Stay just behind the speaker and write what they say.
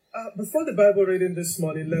Before the Bible reading this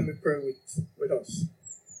morning, let me pray with us.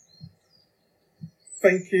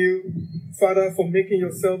 Thank you, Father, for making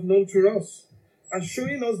yourself known to us and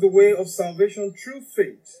showing us the way of salvation through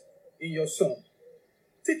faith in your Son.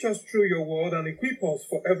 Teach us through your word and equip us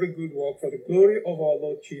for every good work for the glory of our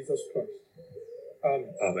Lord Jesus Christ.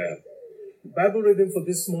 Amen. Amen. The Bible reading for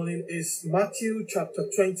this morning is Matthew chapter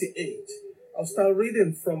 28. I'll start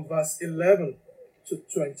reading from verse 11 to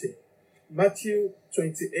 20. Matthew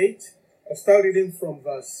 28, I'll start reading from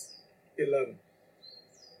verse 11.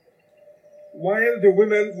 While the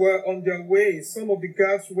women were on their way, some of the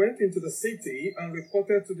guards went into the city and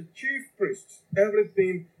reported to the chief priests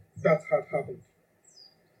everything that had happened.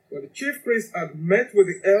 When the chief priests had met with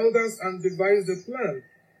the elders and devised a plan,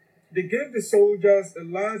 they gave the soldiers a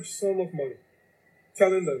large sum of money,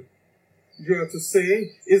 telling them, "You are to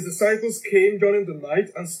say, his disciples came during the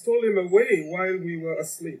night and stole him away while we were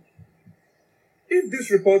asleep. If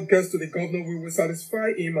this report gets to the governor, we will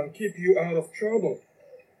satisfy him and keep you out of trouble."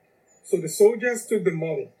 So the soldiers took the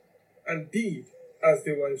money and did as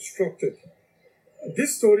they were instructed.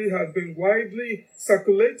 This story has been widely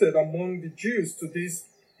circulated among the Jews to this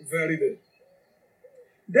very day.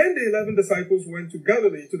 Then the 11 disciples went to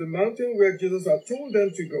Galilee, to the mountain where Jesus had told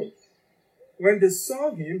them to go. When they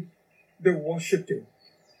saw him, they worshipped him,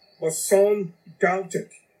 but some doubted.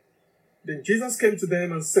 Then Jesus came to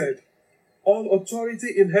them and said, "All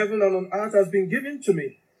authority in heaven and on earth has been given to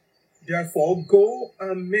me. Therefore, go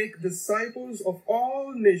and make disciples of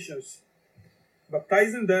all nations,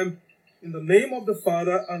 baptizing them in the name of the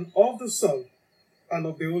Father and of the Son and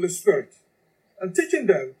of the Holy Spirit, and teaching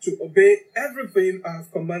them to obey everything I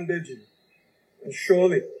have commanded you. And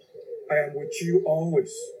surely I am with you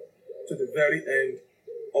always, to the very end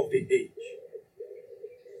of the age."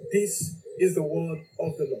 This is the word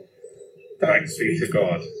of the Lord. Thanks be to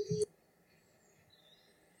God.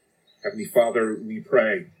 Heavenly Father, we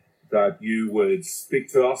pray that you would speak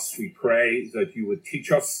to us. We pray that you would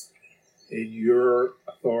teach us in your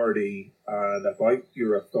authority and about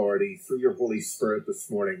your authority through your Holy Spirit this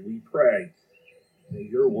morning. We pray that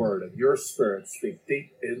your word and your spirit speak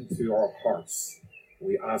deep into our hearts.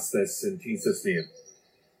 We ask this in Jesus' name.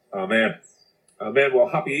 Amen. Amen. Well,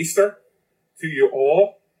 happy Easter to you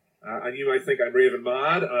all. And you might think I'm raving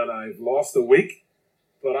mad and I've lost a week.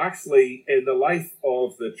 But actually, in the life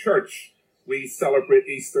of the church, we celebrate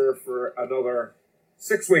Easter for another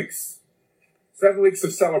 6 weeks. 7 weeks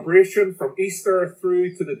of celebration from Easter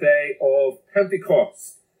through to the day of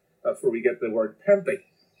Pentecost. That's where we get the word Pente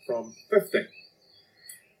from 50.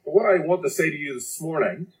 But what I want to say to you this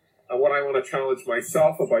morning, and what I want to challenge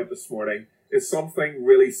myself about this morning, is something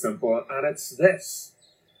really simple, and it's this: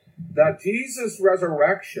 that Jesus'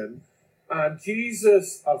 resurrection and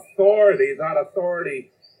Jesus' authority, that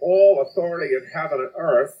authority, all authority in heaven and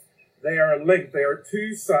earth, they are linked. They are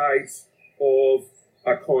two sides of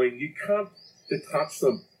a coin. You can't detach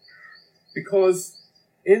them. Because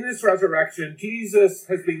in this resurrection, Jesus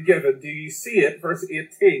has been given, do you see it? Verse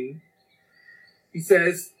 18, he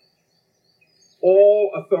says,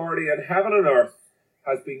 "All authority in heaven and earth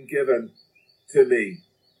has been given to me."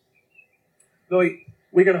 Now,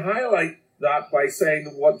 we can highlight that by saying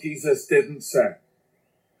what Jesus didn't say.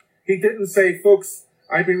 He didn't say, "Folks,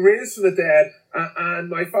 I've been raised from the dead, and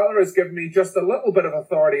my Father has given me just a little bit of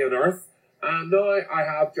authority on earth, and now I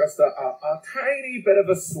have just a tiny bit of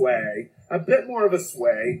a sway, a bit more of a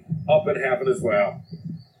sway up in heaven as well."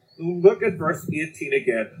 Look at verse 18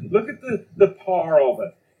 again. Look at the power of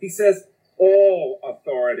it. He says, "All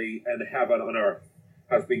authority in heaven and earth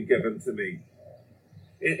has been given to me."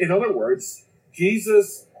 In other words,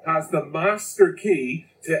 Jesus has the master key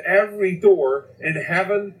to every door in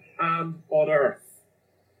heaven and on earth.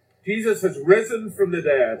 Jesus has risen from the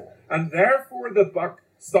dead, and therefore the buck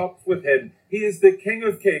stops with him. He is the King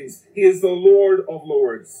of Kings. He is the Lord of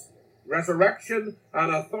Lords. Resurrection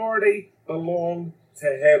and authority belong to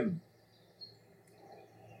him.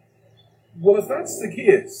 Well, if that's the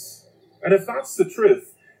case, and if that's the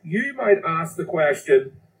truth, you might ask the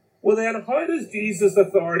question, well then, how does Jesus'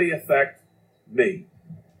 authority affect me?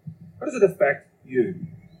 How does it affect you?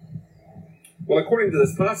 Well, according to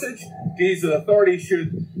this passage, Jesus' authority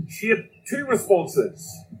should shape two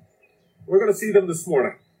responses. We're going to see them this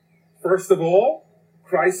morning. First of all,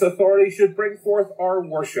 Christ's authority should bring forth our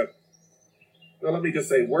worship. Now, let me just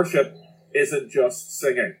say, worship isn't just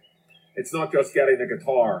singing. It's not just getting a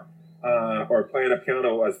guitar or playing a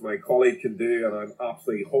piano, as my colleague can do, and I'm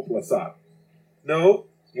absolutely hopeless at. No,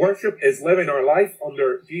 worship is living our life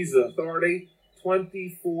under Jesus' authority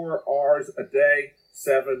 24 hours a day,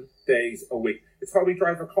 7 days a week. It's how we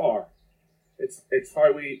drive a car. It's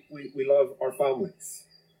how we love our families.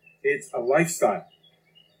 It's a lifestyle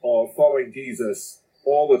of following Jesus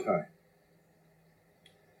all the time.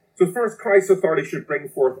 So first, Christ's authority should bring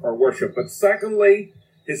forth our worship. But secondly,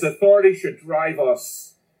 his authority should drive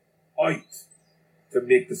us out to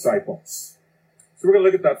make disciples. So we're going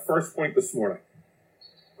to look at that first point this morning.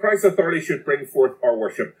 Christ's authority should bring forth our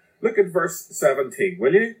worship. Look at verse 17,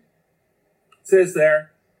 will you? It says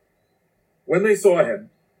there, when they saw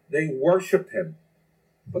him, they worshipped him,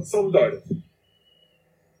 but some doubted.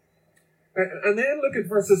 And then look at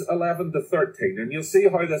verses 11 to 13, and you'll see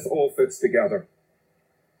how this all fits together.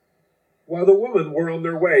 While the women were on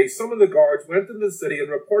their way, some of the guards went into the city and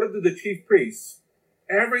reported to the chief priests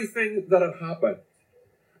everything that had happened.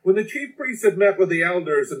 When the chief priests had met with the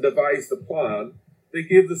elders and devised a plan, they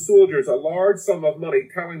gave the soldiers a large sum of money,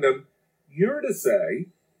 telling them, "You're to say,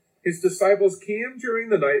 his disciples came during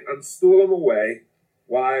the night and stole him away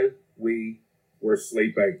while we were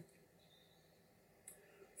sleeping."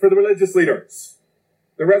 For the religious leaders,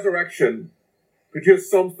 the resurrection produced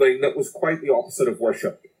something that was quite the opposite of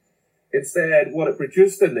worship. Instead, what it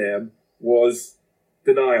produced in them was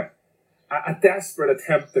denial, a desperate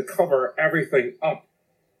attempt to cover everything up.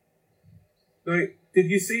 Now, did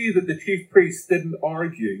you see that the chief priests didn't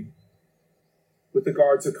argue with the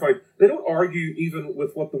guards' account? They don't argue even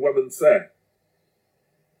with what the women say.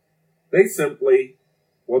 They simply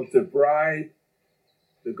want to bribe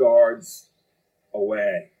the guards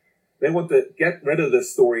away. They want to get rid of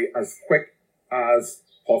this story as quick as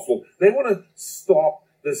possible. They want to stop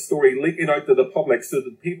this story leaking out to the public so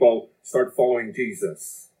that people start following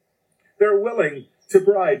Jesus. They're willing to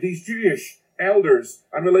bribe. These Jewish elders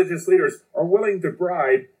and religious leaders are willing to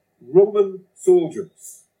bribe Roman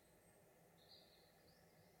soldiers.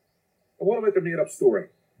 And what about the made-up story?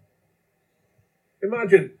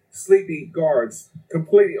 Imagine sleepy guards,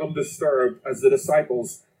 completely undisturbed, as the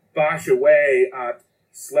disciples bash away at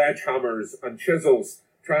sledgehammers and chisels,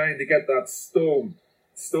 trying to get that stone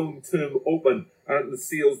tomb open and the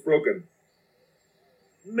seals broken.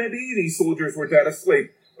 Maybe these soldiers were dead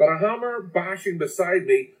asleep, but a hammer bashing beside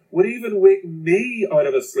me would even wake me out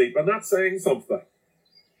of a sleep, and that's saying something.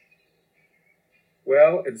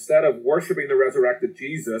 Well, instead of worshipping the resurrected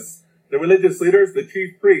Jesus, the religious leaders, the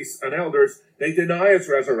chief priests and elders, they deny his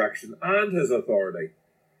resurrection and his authority.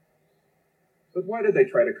 But why did they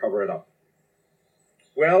try to cover it up?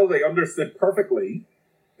 Well, they understood perfectly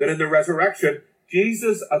that in the resurrection,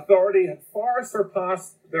 Jesus' authority had far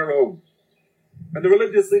surpassed their own. And the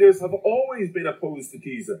religious leaders have always been opposed to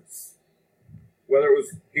Jesus. Whether it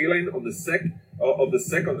was healing of the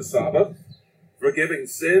sick on the Sabbath, forgiving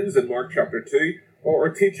sins in Mark chapter 2, or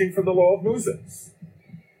teaching from the law of Moses.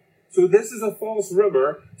 So this is a false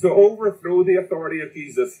rumor to overthrow the authority of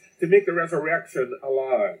Jesus, to make the resurrection a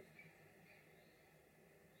lie.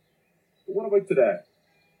 But what about today?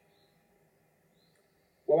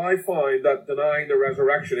 Well, I find that denying the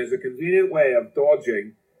resurrection is a convenient way of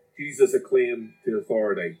dodging Jesus' claim to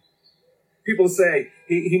authority. People say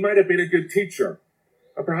he might have been a good teacher,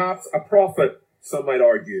 and perhaps a prophet, some might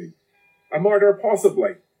argue. A martyr,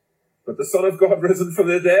 possibly. But the Son of God risen from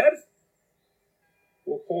the dead?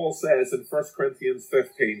 Well, Paul says in 1 Corinthians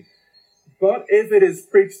 15, "But if it is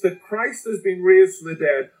preached that Christ has been raised from the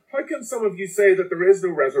dead, how can some of you say that there is no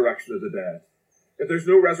resurrection of the dead? If there's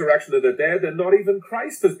no resurrection of the dead, then not even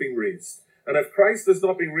Christ has been raised. And if Christ has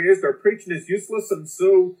not been raised, our preaching is useless, and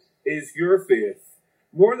so is your faith.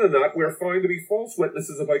 More than that, we are found to be false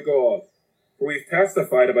witnesses about God. For we've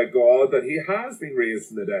testified about God that he has been raised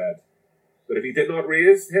from the dead. But if he did not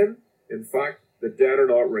raise him, in fact, the dead are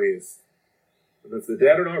not raised. And if the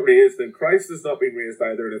dead are not raised, then Christ has not been raised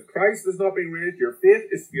either. And if Christ has not been raised, your faith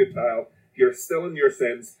is futile. You're still in your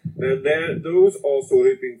sins. And then those also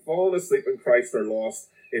who've been fallen asleep in Christ are lost.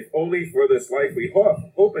 If only for this life we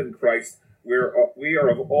hope in Christ, we are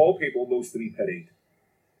of all people most to be pitied."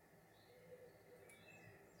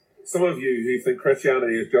 Some of you who think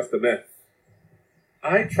Christianity is just a myth,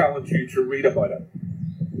 I challenge you to read about it,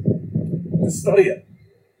 to study it.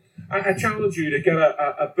 I challenge you to get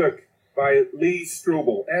a book by Lee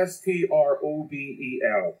Strobel, Strobel,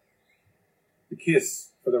 The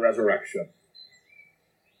Case for the Resurrection.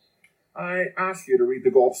 I ask you to read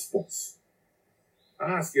the Gospels.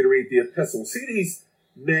 I ask you to read the Epistles. See these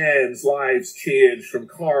men's lives change from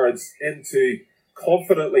cowards into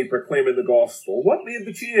confidently proclaiming the gospel. What made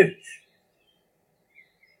the change?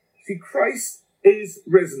 See, Christ is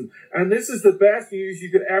risen. And this is the best news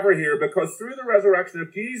you could ever hear, because through the resurrection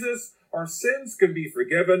of Jesus, our sins can be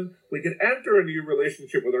forgiven. We can enter a new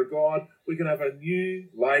relationship with our God. We can have a new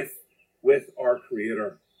life with our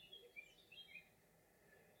Creator.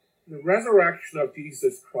 The resurrection of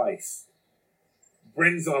Jesus Christ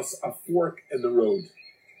brings us a fork in the road.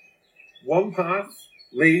 One path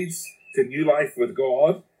leads to new life with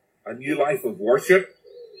God, a new life of worship.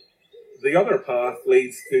 The other path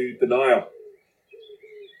leads to denial,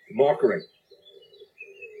 to mockery.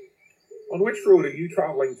 On which road are you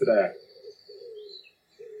traveling today?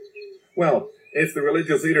 Well, if the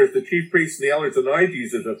religious leaders, the chief priests and the elders denied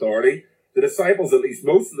Jesus' authority, the disciples, at least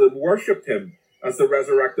most of them, worshipped him as the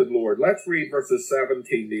resurrected Lord. Let's read verses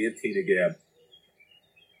 17 to 18 again.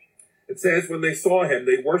 It says, when they saw him,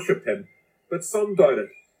 they worshipped him, but some doubted.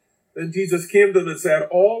 Then Jesus came to them and said,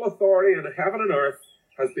 all authority in heaven and earth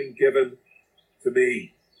has been given to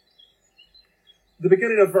me. The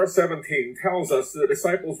beginning of verse 17 tells us the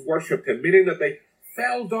disciples worshipped him, meaning that they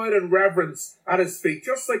fell down in reverence at his feet,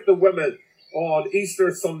 just like the women on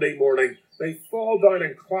Easter Sunday morning. They fall down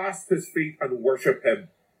and clasp his feet and worship him.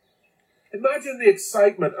 Imagine the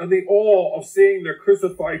excitement and the awe of seeing their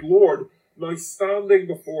crucified Lord now standing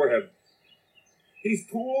before him. He's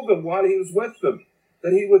told them while he was with them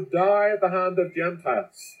that he would die at the hand of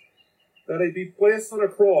Gentiles, that he'd be placed on a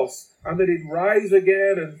cross, and that he'd rise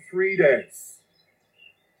again in 3 days.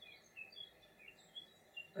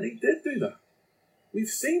 And he did do that. We've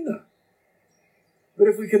seen that. But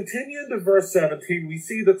if we continue into verse 17, we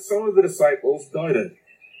see that some of the disciples doubted.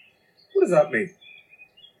 What does that mean?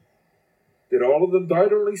 Did all of them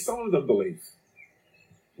doubt, or only some of them believe?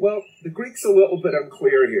 Well, the Greek's a little bit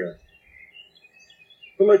unclear here.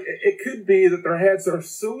 But look, it could be that their heads are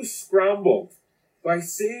so scrambled by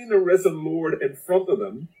seeing the risen Lord in front of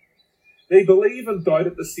them, they believe and doubt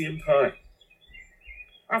at the same time.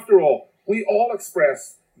 After all, we all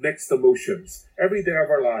express mixed emotions every day of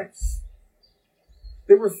our lives.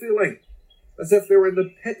 They were feeling as if they were in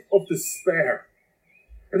the pit of despair.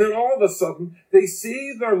 And then all of a sudden, they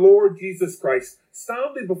see their Lord Jesus Christ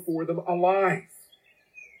standing before them alive.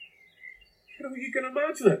 You can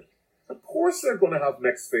imagine it. Of course they're going to have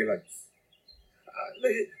mixed feelings.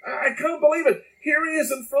 I can't believe it. Here he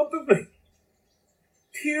is in front of me.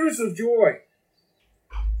 Tears of joy.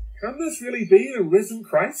 Can this really be the risen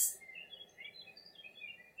Christ?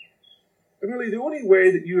 And really, the only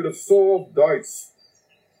way that you would have solved doubts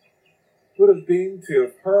would have been to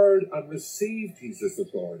have heard and received Jesus'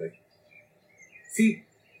 authority. See,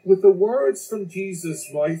 with the words from Jesus'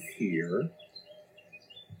 mouth here,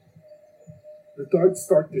 the doubts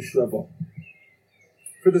start to shrivel.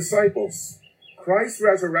 For disciples, Christ's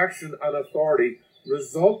resurrection and authority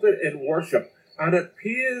resulted in worship, and it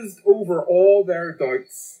paved over all their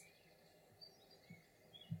doubts.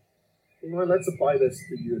 Now let's apply this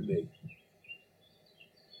to you and me.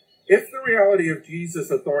 If the reality of Jesus'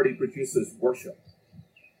 authority produces worship,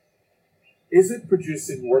 is it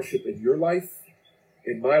producing worship in your life,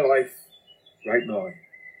 in my life, right now?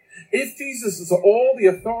 If Jesus has all the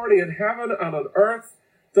authority in heaven and on earth,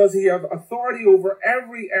 does he have authority over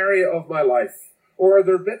every area of my life? Or are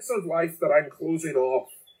there bits of life that I'm closing off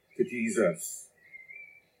to Jesus?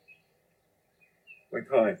 My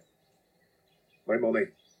time, my money.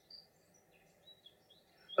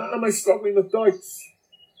 Am I struggling with doubts?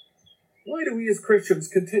 Why do we as Christians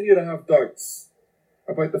continue to have doubts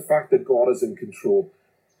about the fact that God is in control,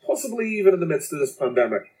 possibly even in the midst of this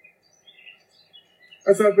pandemic?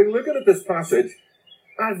 As I've been looking at this passage,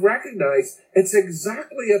 I've recognized it's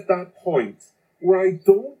exactly at that point where I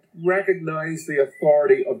don't recognize the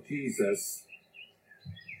authority of Jesus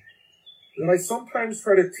that I sometimes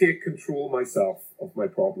try to take control myself of my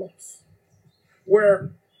problems.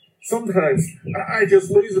 Where sometimes I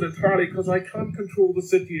just lose it entirely because I can't control the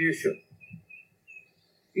situation.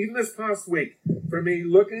 Even this past week, for me,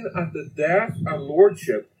 looking at the death and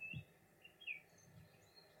lordship,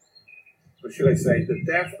 or should I say, the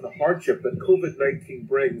death and the hardship that COVID-19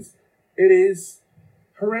 brings, it is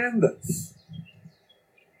horrendous.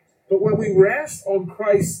 But when we rest on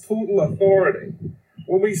Christ's total authority,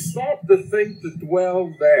 when we stop to think, to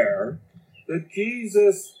dwell there, that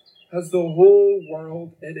Jesus has the whole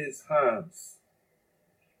world in his hands,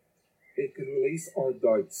 it can release our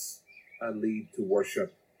doubts and lead to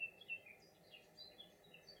worship.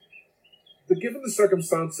 But given the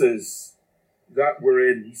circumstances that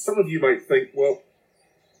we're in, some of you might think, well,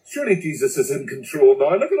 surely Jesus is in control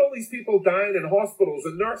now. Look at all these people dying in hospitals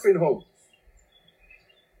and nursing homes.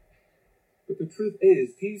 But the truth is,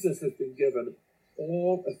 Jesus has been given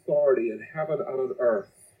all authority in heaven and on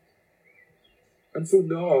earth. And so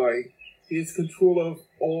now, he has control of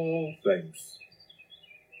all things.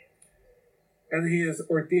 And he has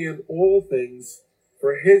ordained all things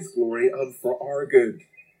for his glory and for our good.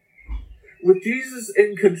 With Jesus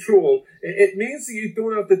in control, it means that you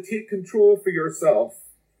don't have to take control for yourself.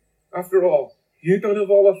 After all, you don't have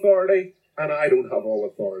all authority, and I don't have all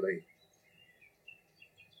authority.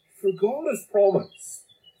 For God has promised,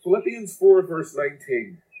 Philippians 4 verse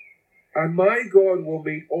 19, and my God will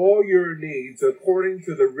meet all your needs according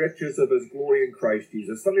to the riches of his glory in Christ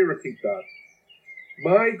Jesus. Let me repeat that.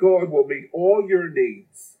 My God will meet all your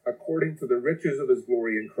needs according to the riches of his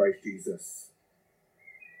glory in Christ Jesus.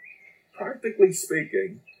 Practically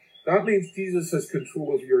speaking, that means Jesus has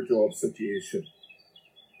control of your job situation.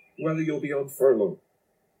 Whether you'll be on furlough,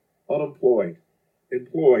 unemployed,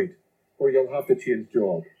 employed, or you'll have to change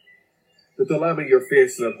job. The dilemma you're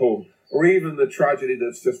facing at home, or even the tragedy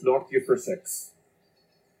that's just knocked you for six.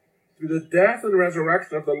 Through the death and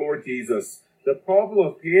resurrection of the Lord Jesus, the problem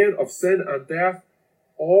of pain, of sin and death,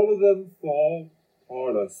 all of them fall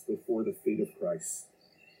powerless before the feet of Christ.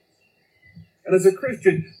 And as a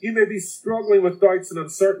Christian, you may be struggling with doubts and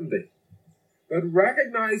uncertainty, but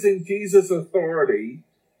recognizing Jesus' authority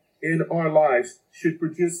in our lives should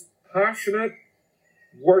produce passionate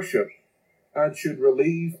worship and should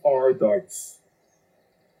relieve our doubts.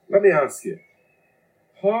 Let me ask you,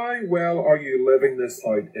 how well are you living this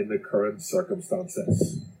out in the current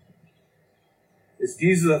circumstances? Is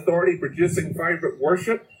Jesus' authority producing vibrant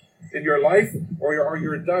worship in your life, or are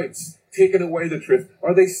your doubts taking away the truth?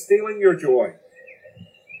 Are they stealing your joy?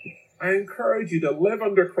 I encourage you to live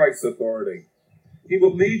under Christ's authority. He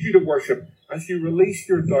will lead you to worship as you release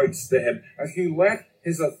your doubts to him, as you let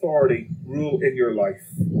his authority rule in your life.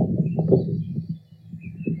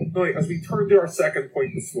 Now, as we turn to our second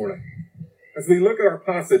point this morning, as we look at our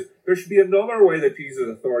passage, there should be another way that Jesus'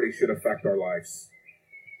 authority should affect our lives.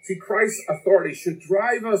 See, Christ's authority should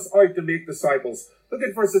drive us out to make disciples. Look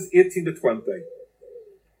at verses 18 to 20.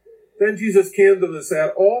 Then Jesus came to them and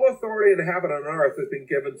said, all authority in heaven and earth has been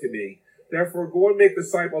given to me. Therefore go and make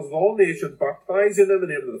disciples of all nations, baptizing them in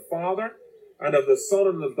the name of the Father, and of the Son,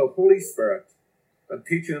 and of the Holy Spirit, and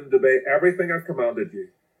teaching them to obey everything I've commanded you.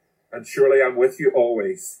 And surely I'm with you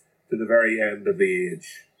always, to the very end of the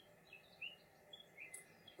age.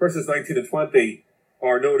 Verses 19 and 20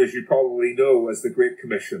 are known, as you probably know, as the Great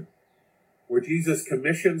Commission, where Jesus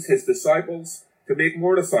commissions his disciples to make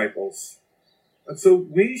more disciples. And so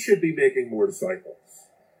we should be making more disciples.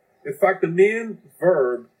 In fact, the main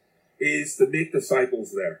verb is to make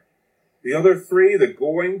disciples there. The other three, the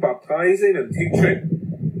going, baptizing, and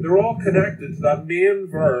teaching, they're all connected to that main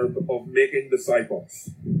verb of making disciples.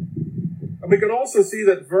 And we can also see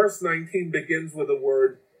that verse 19 begins with the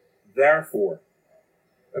word therefore.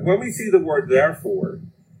 And when we see the word therefore,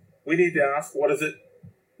 we need to ask, what is it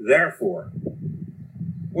there for?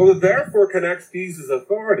 Well, the therefore connects Jesus'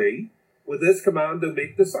 authority with this command to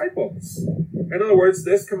make disciples. In other words,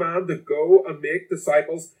 this command to go and make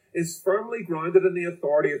disciples is firmly grounded in the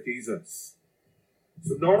authority of Jesus.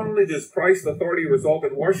 So not only does Christ's authority result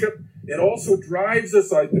in worship, it also drives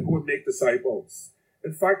us out to go and make disciples.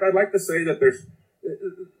 In fact, I'd like to say that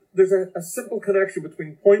there's a simple connection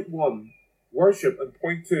between point 1, worship, and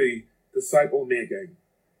point 2, disciple making.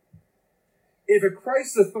 If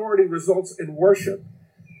Christ's authority results in worship,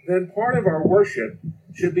 then part of our worship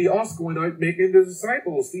should be us going out making the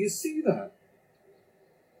disciples. Do you see that?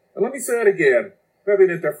 And let me say it again, maybe in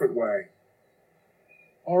a different way.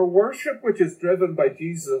 Our worship, which is driven by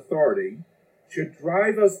Jesus' authority, should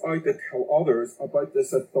drive us out to tell others about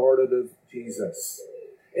this authoritative Jesus.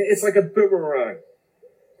 It's like a boomerang.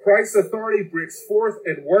 Christ's authority breaks forth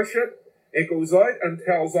in worship. It goes out and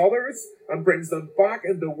tells others and brings them back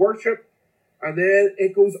into worship. And then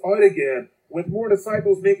it goes out again with more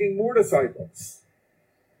disciples making more disciples.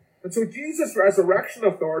 And so Jesus' resurrection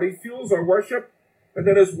authority fuels our worship. And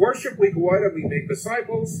then as worship, we go out and we make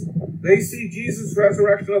disciples. They see Jesus'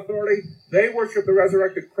 resurrection authority. They worship the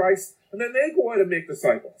resurrected Christ. And then they go out and make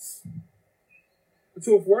disciples. And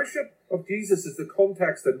so if worship of Jesus is the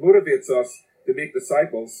context that motivates us to make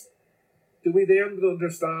disciples, do we then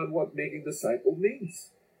understand what making disciples means?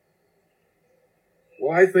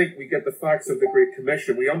 Well, I think we get the facts of the Great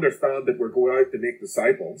Commission. We understand that we're going out to make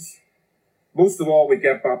disciples. Most of all, we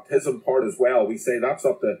get baptism part as well. We say that's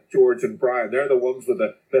up to George and Brian. They're the ones with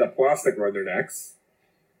a bit of plastic around their necks.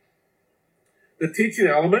 The teaching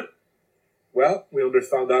element, well, we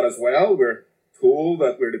understand that as well. We're told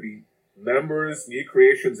that we're to be members, new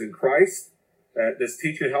creations in Christ. This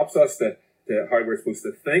teaching helps us to how we're supposed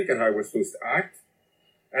to think and how we're supposed to act.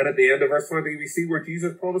 And at the end of verse 20, we see where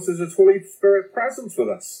Jesus promises his Holy Spirit presence with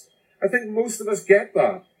us. I think most of us get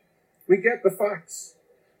that. We get the facts.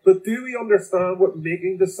 But do we understand what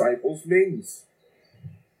making disciples means?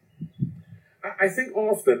 I think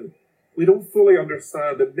often we don't fully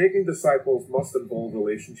understand that making disciples must involve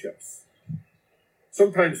relationships.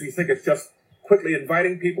 Sometimes we think it's just quickly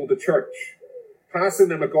inviting people to church, passing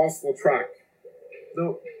them a gospel tract.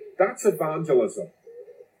 No, that's evangelism.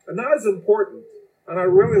 And that is important. And I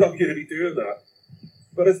really love you to be doing that.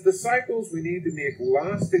 But as disciples, we need to make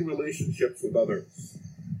lasting relationships with others.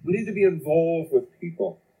 We need to be involved with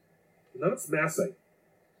people. And that's messy.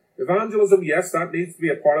 Evangelism, yes, that needs to be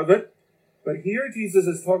a part of it. But here Jesus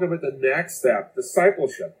is talking about the next step,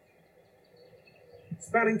 discipleship.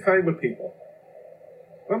 Spending time with people.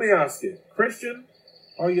 Let me ask you, Christian,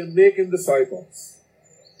 are you making disciples?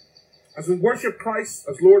 As we worship Christ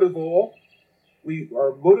as Lord of all, we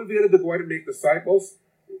are motivated to go out and make disciples.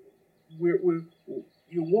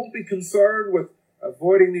 You won't be concerned with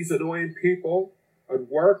avoiding these annoying people at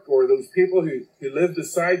work or those people who live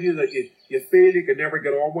beside you that you feel you can never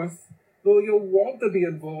get on with. No, you'll want to be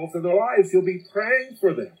involved in their lives. You'll be praying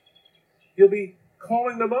for them. You'll be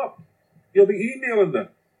calling them up. You'll be emailing them,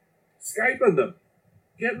 Skyping them,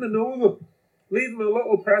 getting to know them, leaving a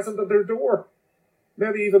little present at their door,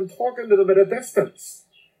 maybe even talking to them at a distance.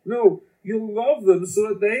 No, you'll love them so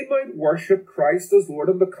that they might worship Christ as Lord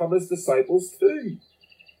and become His disciples too.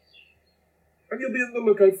 And you'll be on the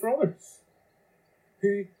lookout for others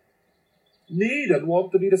who need and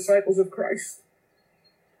want to be disciples of Christ.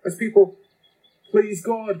 As people, please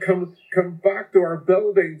God, come back to our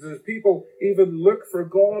buildings, as people even look for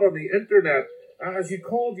God on the internet, as you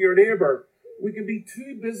call to your neighbour, we can be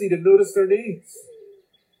too busy to notice their needs.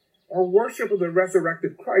 Our worship of the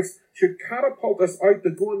resurrected Christ should catapult us out to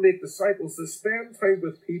go and make disciples, to spend time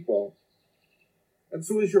with people. And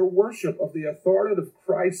so is your worship of the authoritative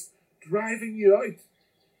Christ driving you out,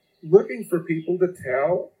 looking for people to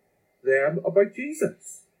tell them about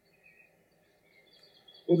Jesus.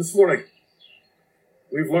 Well, this morning,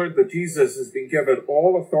 we've learned that Jesus has been given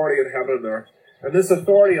all authority in heaven and earth, and this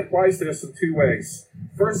authority applies to us in two ways.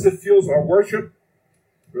 First, it fuels our worship,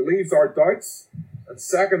 relieves our doubts, and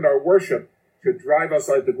second, our worship should drive us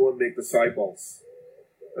out to go and make disciples.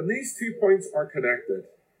 And these 2 points are connected.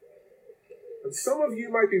 And some of you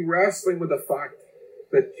might be wrestling with the fact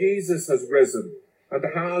that Jesus has risen and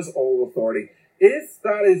has all authority. If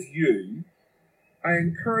that is you, I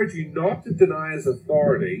encourage you not to deny His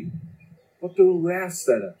authority, but to rest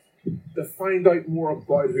in it, to find out more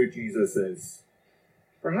about who Jesus is.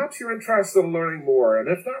 Perhaps you're interested in learning more, and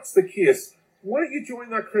if that's the case, why don't you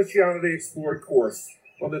join that Christianity Explored course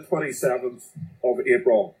on the 27th of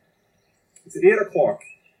April? It's at 8 o'clock.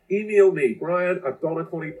 Email me,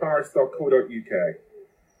 brian@donaconeparish.co.uk.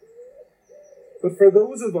 But for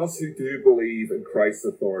those of us who do believe in Christ's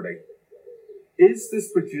authority, is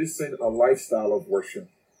this producing a lifestyle of worship?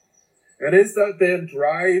 And is that then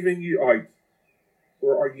driving you out?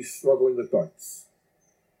 Or are you struggling with doubts?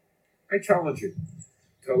 I challenge you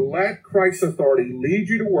to let Christ's authority lead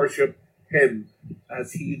you to worship Him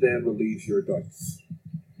as He then relieves your doubts.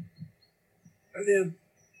 And then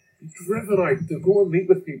be driven out to go and meet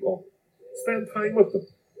with people. Spend time with them.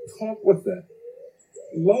 Talk with them.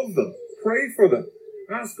 Love them. Pray for them.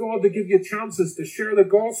 Ask God to give you chances to share the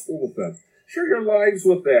gospel with them. Share your lives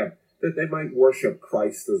with them, that they might worship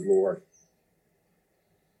Christ as Lord.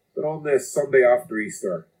 But on this Sunday after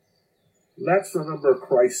Easter, let's remember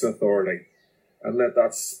Christ's authority and let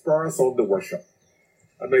that spur us on to worship.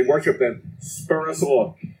 And may worship then spur us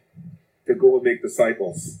on to go and make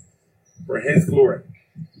disciples for His glory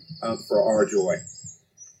and for our joy.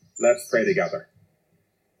 Let's pray together.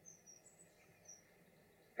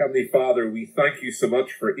 Heavenly Father, we thank You so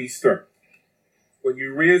much for Easter, when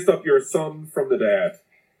You raised up Your Son from the dead.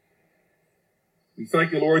 We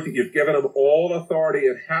thank You, Lord, that You've given Him all authority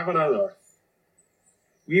in heaven and earth.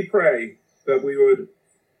 We pray that we would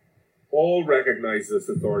all recognize this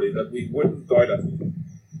authority, that we wouldn't doubt it,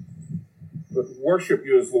 but worship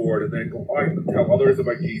You as Lord and then go out and tell others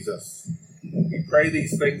about Jesus. We pray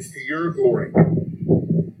these things to Your glory.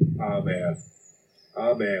 Amen.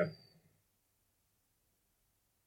 Amen.